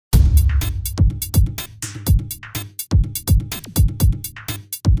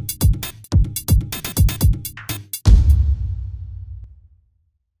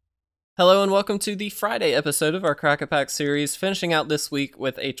Hello and welcome to the Friday episode of our Crack-A-Pack series, finishing out this week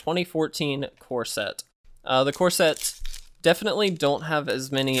with a 2014 core set. The core sets definitely don't have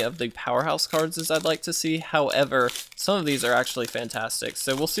as many of the powerhouse cards as I'd like to see, however, some of these are actually fantastic,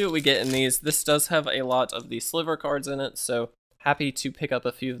 so we'll see what we get in these. This does have a lot of the sliver cards in it, so happy to pick up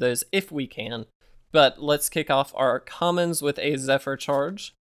a few of those if we can. But let's kick off our commons with a Zephyr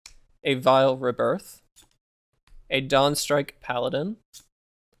Charge, a Vile Rebirth, a Dawnstrike Paladin,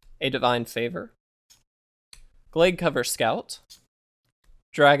 a Divine Favor, Gladecover Scout,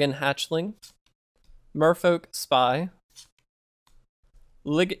 Dragon Hatchling, Merfolk Spy,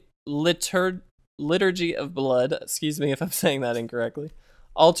 Liturgy of Blood, excuse me if I'm saying that incorrectly,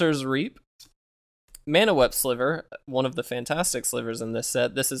 Altar's Reap, Mana Wep Sliver, one of the fantastic slivers in this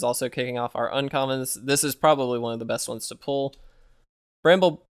set. This is also kicking off our uncommons. This is probably one of the best ones to pull.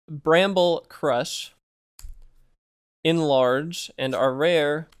 Bramble Crush, Enlarge, and our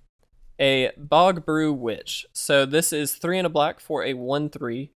rare, a Bog Brew Witch. So this is 3 and a black for a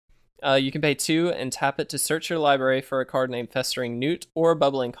 1/3. You can pay 2 and tap it to search your library for a card named Festering Newt or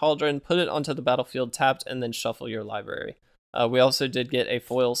Bubbling Cauldron, put it onto the battlefield tapped, and then shuffle your library. We also did get a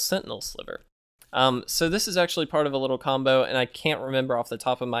foil Sentinel Sliver. So this is actually part of a little combo, and I can't remember off the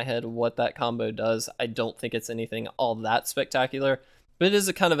top of my head what that combo does. I don't think it's anything all that spectacular, but it is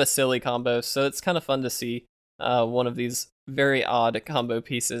a kind of a silly combo, so it's kind of fun to see one of these very odd combo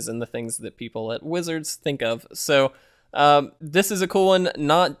pieces and the things that people at Wizards think of. So this is a cool one,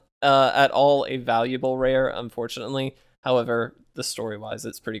 not at all a valuable rare, unfortunately. However, the story-wise,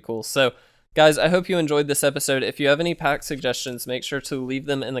 it's pretty cool. So guys, I hope you enjoyed this episode. If you have any pack suggestions, make sure to leave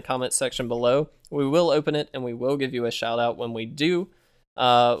them in the comments section below. We will open it and we will give you a shout out when we do.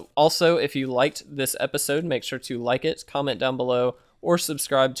 Also, if you liked this episode, make sure to like it, comment down below, or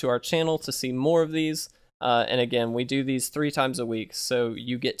subscribe to our channel to see more of these. And again, we do these 3 times a week, so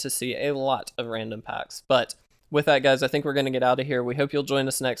you get to see a lot of random packs. But with that, guys, I think we're going to get out of here. We hope you'll join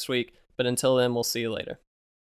us next week, but until then, we'll see you later.